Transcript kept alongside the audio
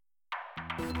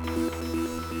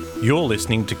You're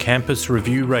listening to Campus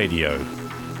Review Radio.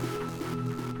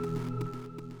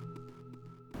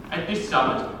 At this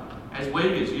summit, as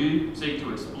we as you seek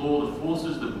to explore the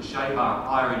forces that will shape our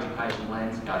higher education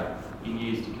landscape in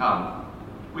years to come,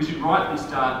 we should rightly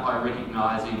start by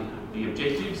recognising the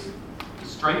objectives, the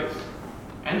strengths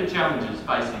and the challenges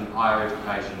facing higher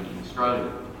education in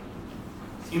Australia.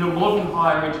 In a modern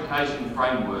higher education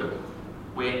framework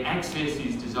where access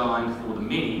is designed for the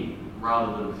many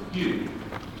rather than the few,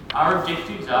 our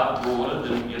objectives are broader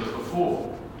than ever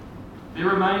before. There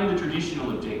remain the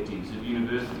traditional objectives of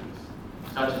universities,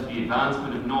 such as the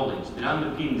advancement of knowledge that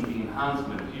underpins the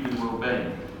enhancement of human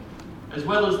well-being, as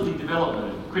well as the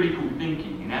development of critical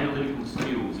thinking and analytical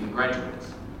skills in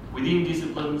graduates, within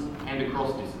disciplines and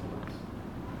across disciplines.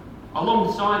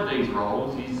 Alongside these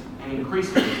roles is an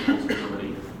increasing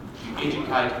responsibility to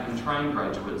educate and train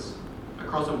graduates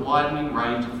across a widening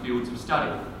range of fields of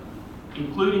study,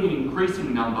 including an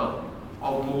increasing number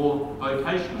of more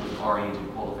vocationally oriented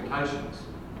qualifications.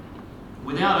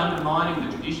 Without undermining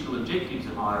the traditional objectives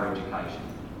of higher education,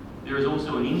 there is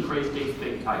also an increased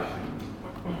expectation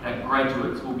that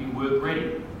graduates will be work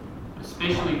ready,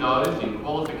 especially those in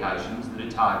qualifications that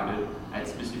are targeted at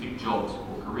specific jobs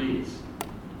or careers.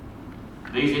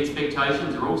 These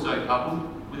expectations are also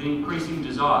coupled with an increasing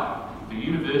desire for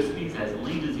universities as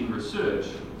leaders in research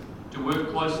to work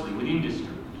closely with industry,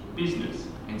 business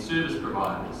and service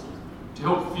providers to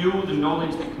help fuel the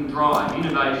knowledge that can drive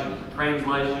innovation,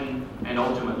 translation and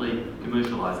ultimately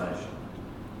commercialisation.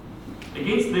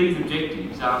 Against these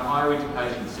objectives, our higher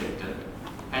education sector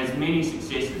has many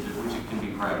successes of which it can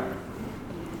be proud.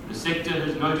 The sector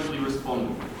has notably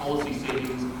responded to policy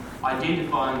settings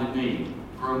identifying the need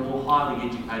for a more highly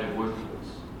educated workforce.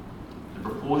 The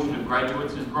proportion of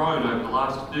graduates has grown over the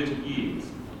last 30 years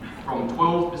from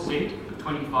 12% of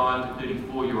 25 to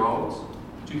 34-year-olds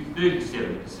to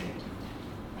 37%,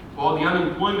 while the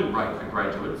unemployment rate for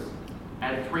graduates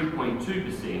at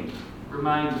 3.2%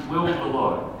 remains well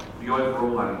below the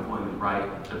overall unemployment rate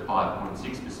of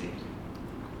 5.6%.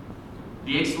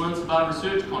 The excellence of our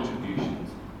research contributions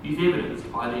is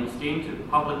evidenced by the extent of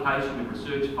publication of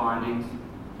research findings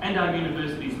and our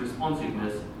university's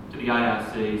responsiveness to the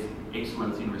ARC's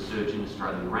Excellence in Research in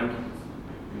Australia rankings.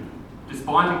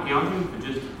 Despite accounting for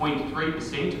just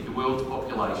 0.3% of the world's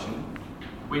population,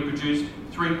 we produced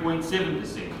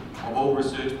 3.7% of all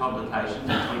research publications in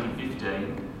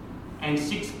 2015 and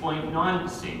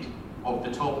 6.9% of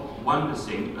the top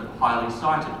 1% of highly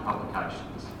cited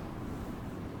publications.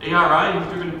 ERA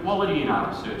has driven quality in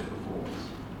our research performance,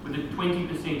 with a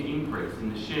 20% increase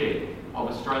in the share of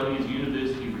Australia's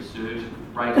university research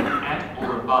rated at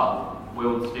or above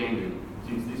world standard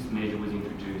since this measure was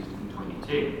introduced in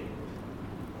 2010.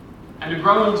 And a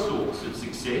growing source of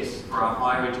success for our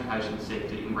higher education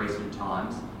sector in recent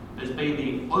times has been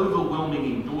the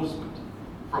overwhelming endorsement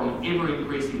from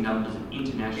ever-increasing numbers of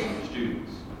international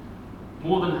students.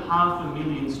 More than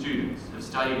 500,000 students have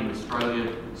studied in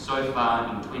Australia so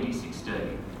far in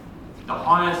 2016, the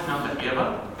highest number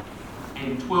ever,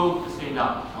 and 12%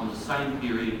 up on the same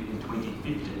period in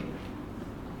 2015.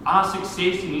 Our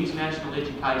success in international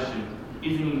education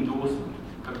is an endorsement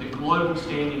of the global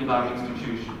standing of our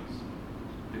institutions,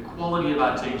 the quality of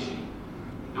our teaching,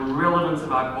 the relevance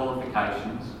of our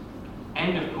qualifications,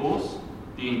 and of course,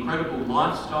 the incredible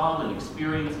lifestyle and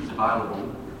experiences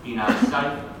available in our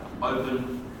safe,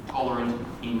 open, tolerant,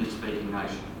 English-speaking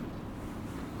nation.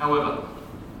 However,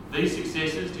 these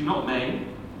successes do not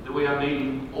mean that we are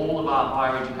meeting all of our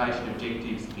higher education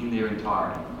objectives in their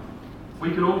entirety.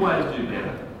 We can always do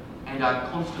better and are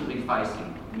constantly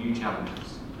facing new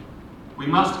challenges. We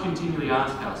must continually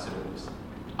ask ourselves,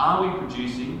 are we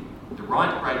producing the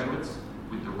right graduates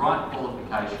with the right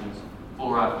qualifications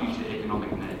for our future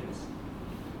economic needs?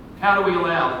 How do we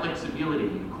allow flexibility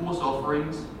in course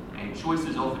offerings and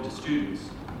choices offered to students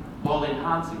while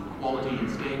enhancing quality and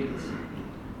standards?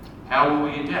 How will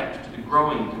we adapt to the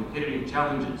growing competitive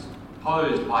challenges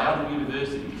posed by other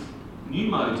universities, new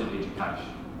modes of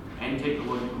education and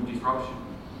technological disruption?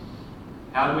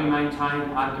 How do we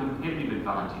maintain our competitive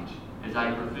advantage as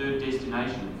a preferred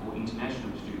destination for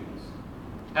international students?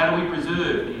 How do we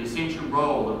preserve the essential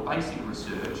role of basic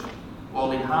research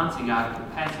while enhancing our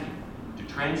capacity to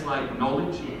translate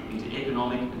knowledge into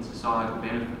economic and societal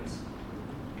benefits?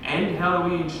 And how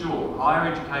do we ensure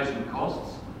higher education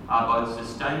costs are both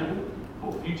sustainable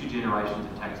for future generations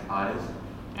of taxpayers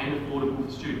and affordable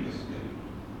for students?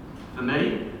 For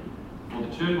me, for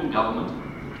the Turnbull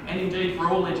government, and indeed for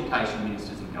all education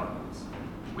ministers and governments,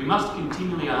 we must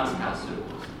continually ask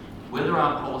ourselves whether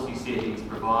our policy settings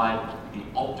provide the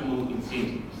optimal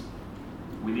incentives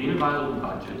within available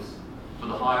budgets for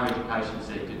the higher education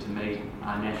sector to meet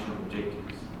our national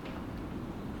objectives.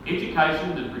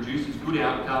 Education that produces good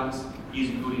outcomes is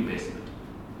a good investment.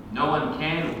 No one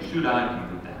can or should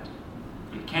argue with that.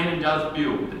 It can and does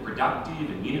build the productive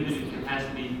and innovative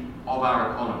capacity of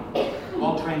our economy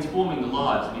while transforming the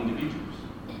lives of individuals.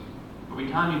 But we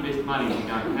can't invest money we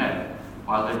don't have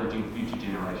by leveraging future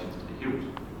generations to the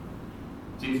hilt.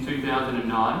 Since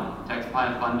 2009,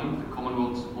 taxpayer funding for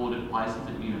Commonwealth-supported places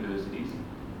at universities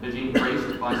has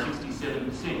increased by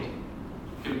 67%,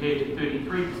 compared to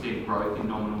 33% growth in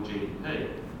nominal GDP.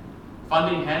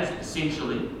 Funding has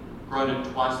essentially grown at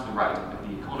twice the rate of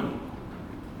the economy.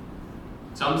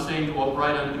 Some seem to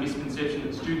operate under the misconception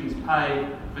that students pay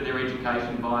for their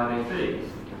education via their fees.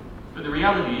 But the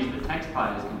reality is that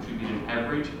taxpayers contribute an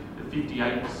average of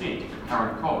 58% of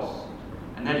current costs,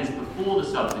 and that is before the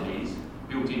subsidies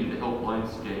built into the help loan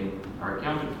scheme are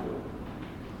accounted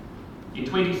for. In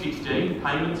 2016,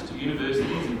 payments to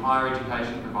universities and higher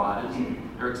education providers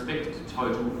are expected to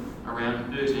total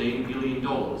around $13 billion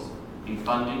in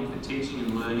funding for teaching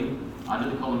and learning under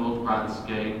the Commonwealth Grant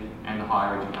Scheme and the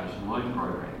Higher Education Loan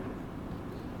Program.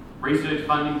 Research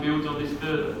funding builds on this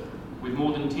further, with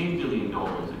more than $10 billion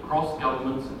across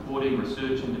government supporting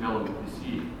research and development this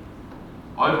year.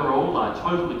 Overall, our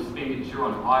total expenditure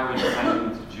on higher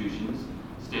education institutions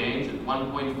stands at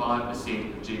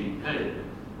 1.5% of GDP,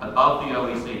 above the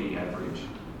OECD average,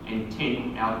 and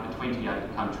 10 out of the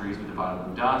 28 countries with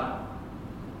available data.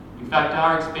 In fact,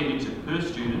 our expenditure per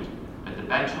student at the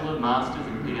bachelor, master's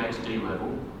and PhD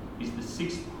level is the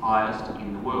 6th highest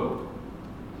in the world.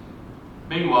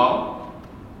 Meanwhile,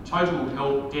 total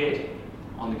held debt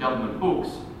on the government books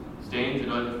stands at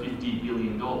over $50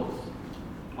 billion.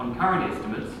 On current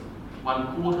estimates,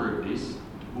 1/4 of this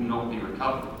will not be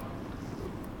recovered.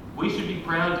 We should be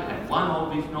proud to have one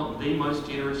of, if not the most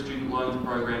generous student loans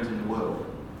programs in the world.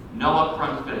 No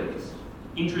upfront fees,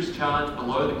 interest charged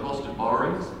below the cost of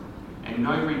borrowings, and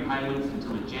no repayments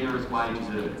until a generous wage is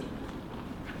earned.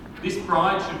 This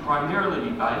pride should primarily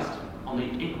be based on the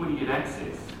equity of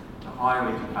access to higher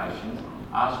education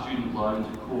our student loans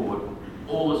accord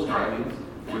all Australians,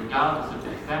 regardless of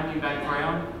their family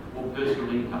background or personal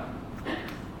income.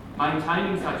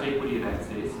 Maintaining such equity of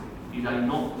access is a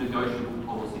not-negotiable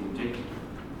policy objective.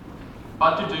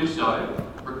 But to do so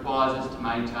requires us to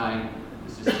maintain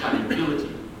the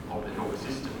sustainability of the health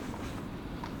system.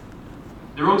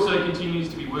 There also continues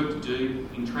to be work to do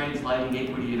in translating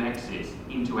equity of access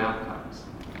into outcomes.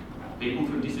 People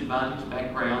from disadvantaged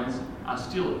backgrounds are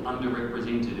still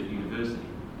underrepresented at university.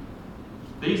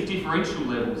 These differential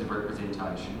levels of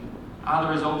representation are the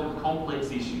result of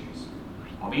complex issues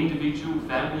of individual,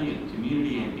 family and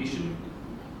community ambition,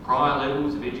 prior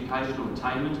levels of educational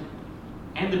attainment,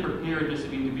 and the preparedness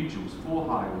of individuals for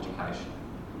higher education.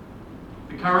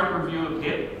 The current review of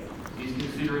HEP is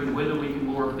considering whether we can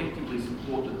more effectively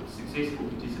support the successful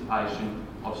participation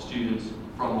of students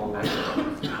from all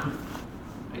backgrounds.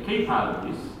 A key part of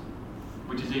this,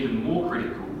 which is even more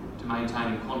critical to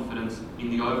maintaining confidence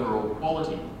in the overall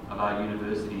quality of our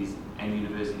universities and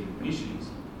university admissions,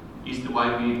 is the way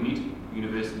we admit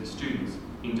university students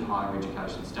into higher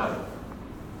education study.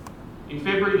 In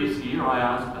February this year, I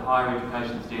asked the Higher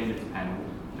Education Standards Panel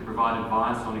to provide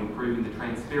advice on improving the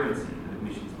transparency of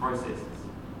admissions processes.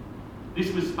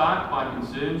 This was sparked by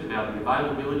concerns about the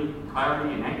availability,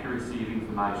 clarity and accuracy of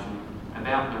information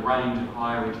about the range of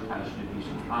higher education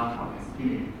admissions pathways.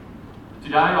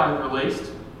 Today I have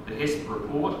released the HESP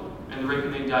report and the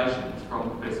recommendations from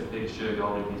Professor Peter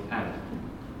Shergold and his panel.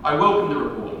 I welcome the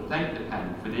report and thank the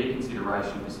panel for their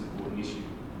consideration of this important issue.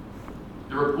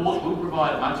 The report will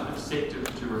provide much of the sector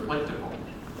to reflect upon.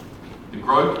 The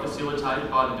growth facilitated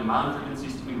by the demand-driven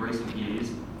system in recent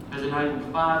years has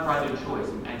enabled far greater choice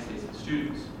and access for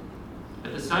students.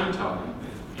 At the same time,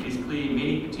 it is clear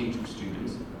many potential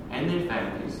students and their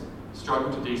families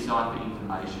struggle to decipher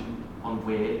information on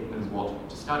where and what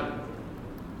to study.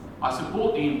 I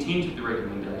support the intent of the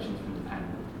recommendations from the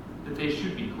panel that there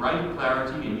should be greater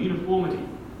clarity and uniformity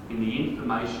in the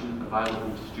information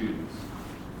available to students.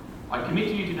 I commit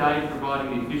to you today to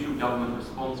providing the official government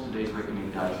response to these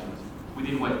recommendations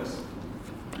within weeks.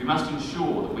 We must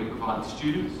ensure that we provide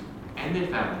students and their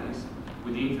families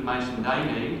with the information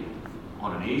they need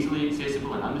on an easily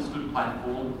accessible and understood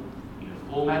platform in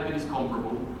a format that is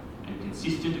comparable and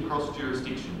consistent across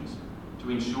jurisdictions to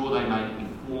ensure they make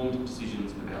informed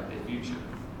decisions about their future.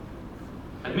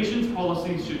 Admissions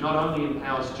policies should not only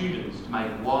empower students to make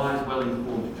wise,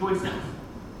 well-informed choices,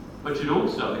 but should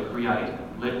also create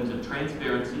levels of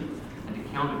transparency and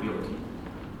accountability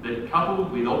that,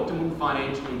 coupled with optimal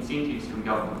financial incentives from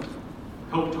government,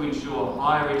 help to ensure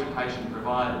higher education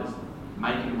providers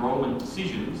make enrolment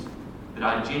decisions that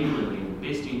are genuinely in the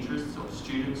best interests of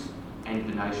students and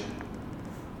the nation.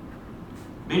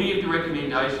 Many of the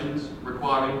recommendations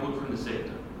require input from the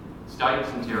sector, states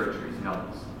and territories and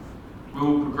others. We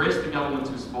will progress the government's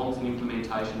response and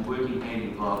implementation working hand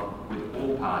in glove with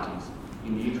all parties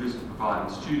in the interest of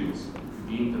providing students with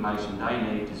the information they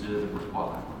need, deserve and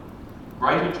require.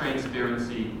 Greater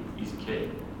transparency is key.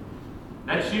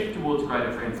 That shift towards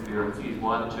greater transparency is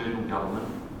why the Turnbull government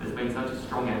has been such a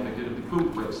strong advocate of the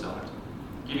Quilt website,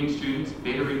 giving students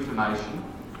better information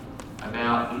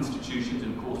about institutions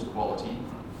and course quality,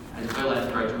 as well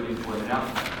as graduate employment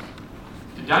outcomes.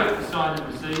 To date, the site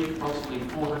has received approximately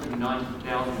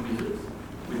 490,000 visits,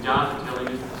 with data telling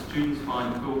us that students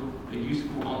find Quilt a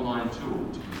useful online tool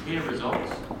to compare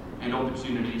results and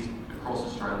opportunities across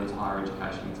Australia's higher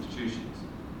education institutions.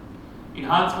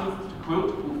 Enhancements to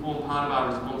Quilt will form part of our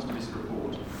response to this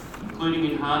report, including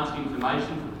enhanced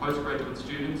information for postgraduate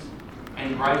students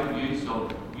and greater use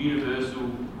of universal,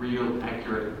 real,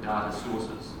 accurate data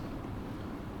sources.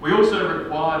 We also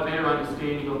require better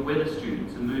understanding of whether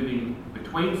students are moving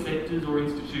between sectors or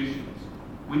institutions,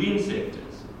 within sectors,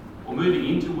 or moving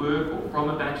into work or from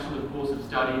a bachelor course of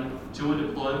study to a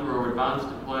diploma or advanced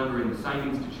diploma in the same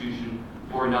institution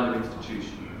or another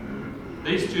institution.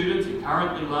 These students are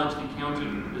currently largely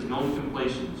counted as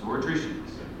non-completions or attritions.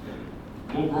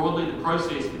 More broadly, the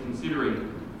process for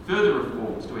considering further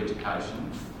reforms to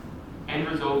education and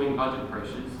resolving budget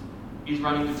pressures is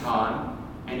running to time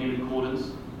and in accordance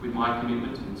with my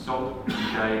commitment to consult,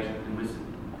 engage and listen.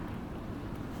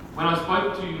 When I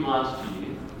spoke to you last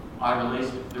year, I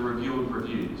released the review of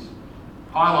reviews,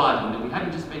 highlighting that we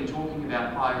haven't just been talking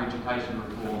about higher education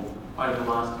reform over the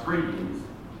last 3 years,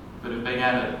 but have been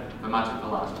at it for much of the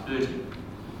last 30.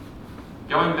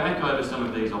 Going back over some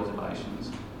of these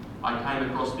observations, I came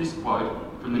across this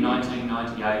quote from the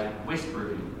 1998 West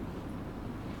Review.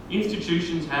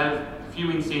 Institutions have few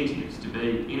incentives to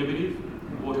be innovative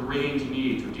or to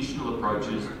re-engineer traditional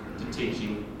approaches to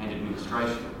teaching and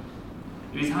administration.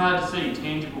 It is hard to see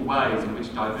tangible ways in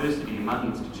which diversity among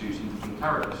institutions is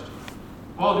encouraged.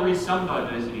 While there is some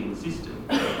diversity in the system,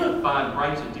 far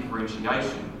greater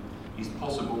differentiation is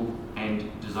possible and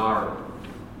desirable.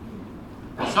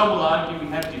 Now, some will argue we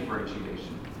have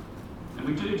differentiation, and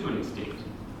we do to an extent,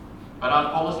 but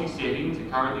our policy settings are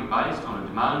currently based on a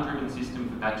demand-driven system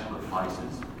for bachelor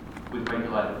places with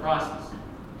regulated prices,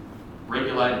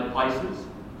 regulated places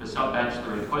for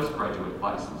sub-bachelor and postgraduate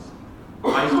places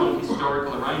based on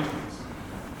historical arrangements,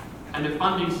 and a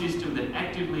funding system that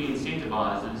actively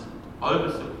incentivises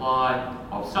oversupply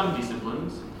of some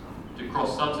disciplines to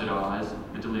cross-subsidise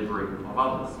the delivery of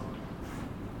others.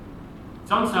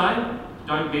 Some say,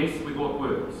 don't mess with what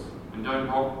works and don't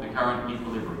rock the current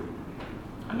equilibrium.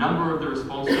 A number of the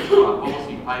responses to our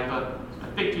policy paper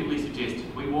effectively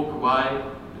suggested we walk away,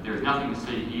 that there is nothing to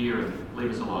see here and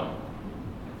leave us alone.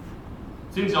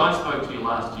 Since I spoke to you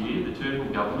last year, the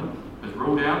Turnbull government has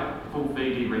ruled out full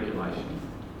fee deregulation,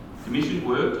 commissioned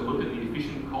work to look at the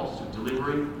efficient costs of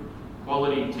delivering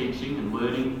quality teaching and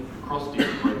learning across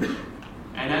disciplines,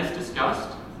 and as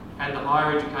discussed, had the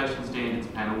Higher Education Standards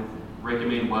Panel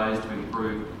recommend ways to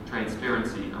improve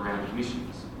transparency around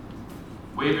commissions.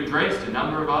 We have addressed a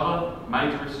number of other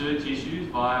major research issues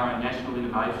via our National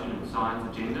Innovation and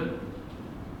Science Agenda.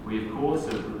 We, of course,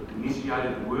 have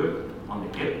initiated work on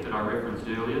the HEP that I referenced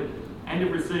earlier, and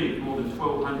have received more than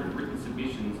 1,200 written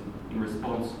submissions in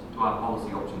response to our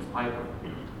policy options paper.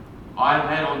 I have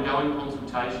had ongoing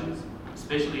consultations,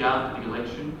 especially after the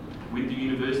election, with the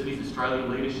University's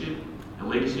Australian leadership, the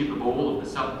leadership of all of the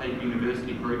sub-peak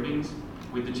university groupings,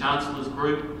 with the Chancellor's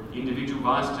Group, individual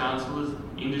Vice-Chancellors,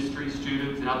 industry,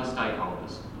 students and other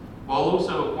stakeholders, while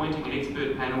also appointing an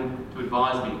expert panel to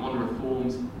advise me on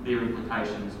reforms, their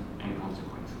implications and consequences.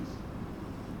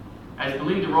 As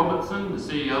Belinda Robertson, the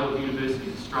CEO of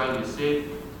Universities Australia, said,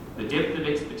 the depth of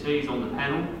expertise on the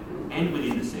panel and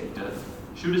within the sector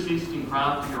should assist in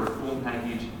crafting a reform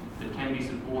package that can be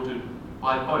supported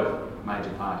by both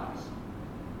major parties.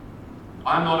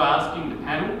 I'm not asking the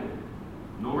panel,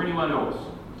 nor anyone else,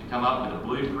 to come up with a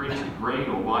blueprint, green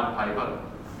or white paper.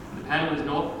 The panel is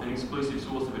not an exclusive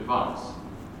source of advice.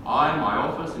 I, my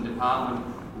office and department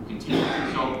will continue to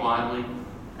consult widely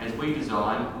as we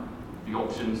design the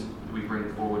options that we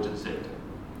bring forward to the sector.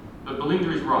 But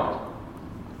Belinda is right.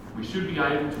 We should be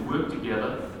able to work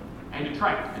together and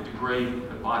attract a degree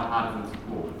of bipartisan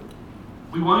support.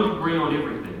 We won't agree on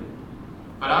everything,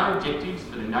 but our objectives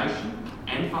for the nation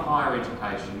and for higher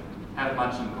education have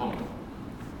much in common.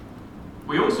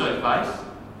 We also face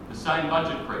the same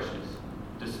budget pressures,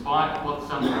 despite what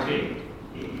some pretend,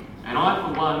 And I,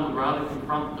 for one, would rather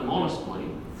confront them honestly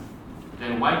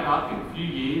than wake up in a few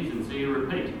years and see a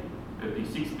repeat of the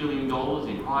 $6 billion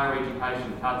in higher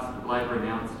education cuts that Labor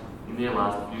announced in their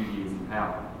last few years in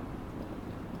power.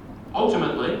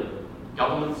 Ultimately,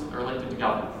 governments are elected to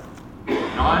govern,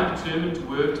 and I am determined to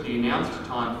work to the announced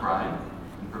time frame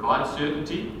and provide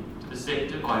certainty to the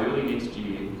sector by early next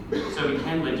year so we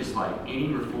can legislate any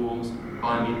reforms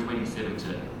by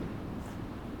mid-2017.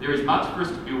 There is much for us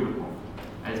to build upon.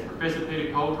 As Professor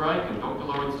Peter Coldrake and Dr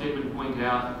Lawrence Stedman point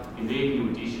out in their new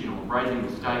edition on Raising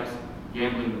the Stakes,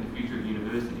 Gambling with the Future of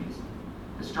Universities,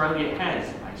 Australia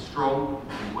has a strong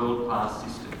and world-class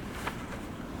system.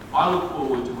 I look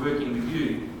forward to working with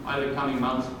you over coming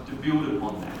months to build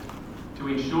upon that, to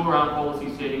ensure our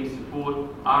policy settings support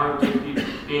our objectives of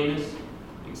fairness,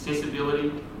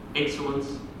 accessibility,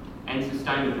 excellence and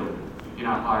sustainability in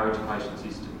our higher education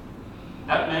system.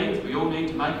 That means we all need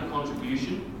to make a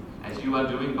contribution, as you are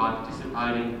doing by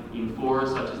participating in fora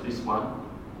such as this one,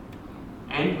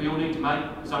 and we all need to make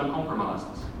some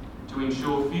compromises to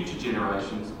ensure future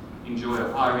generations enjoy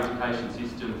a higher education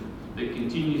system that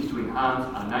continues to enhance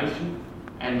our nation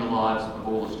and the lives of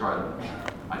all Australians.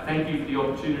 I thank you for the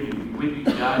opportunity to be with you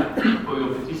today, for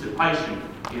your participation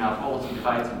in our policy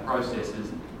debates and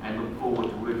processes, and look forward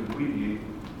to working with you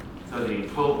so that in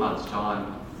 12 months'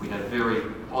 time we have very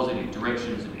positive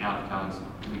directions and outcomes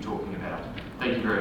to be talking about. Thank you very much.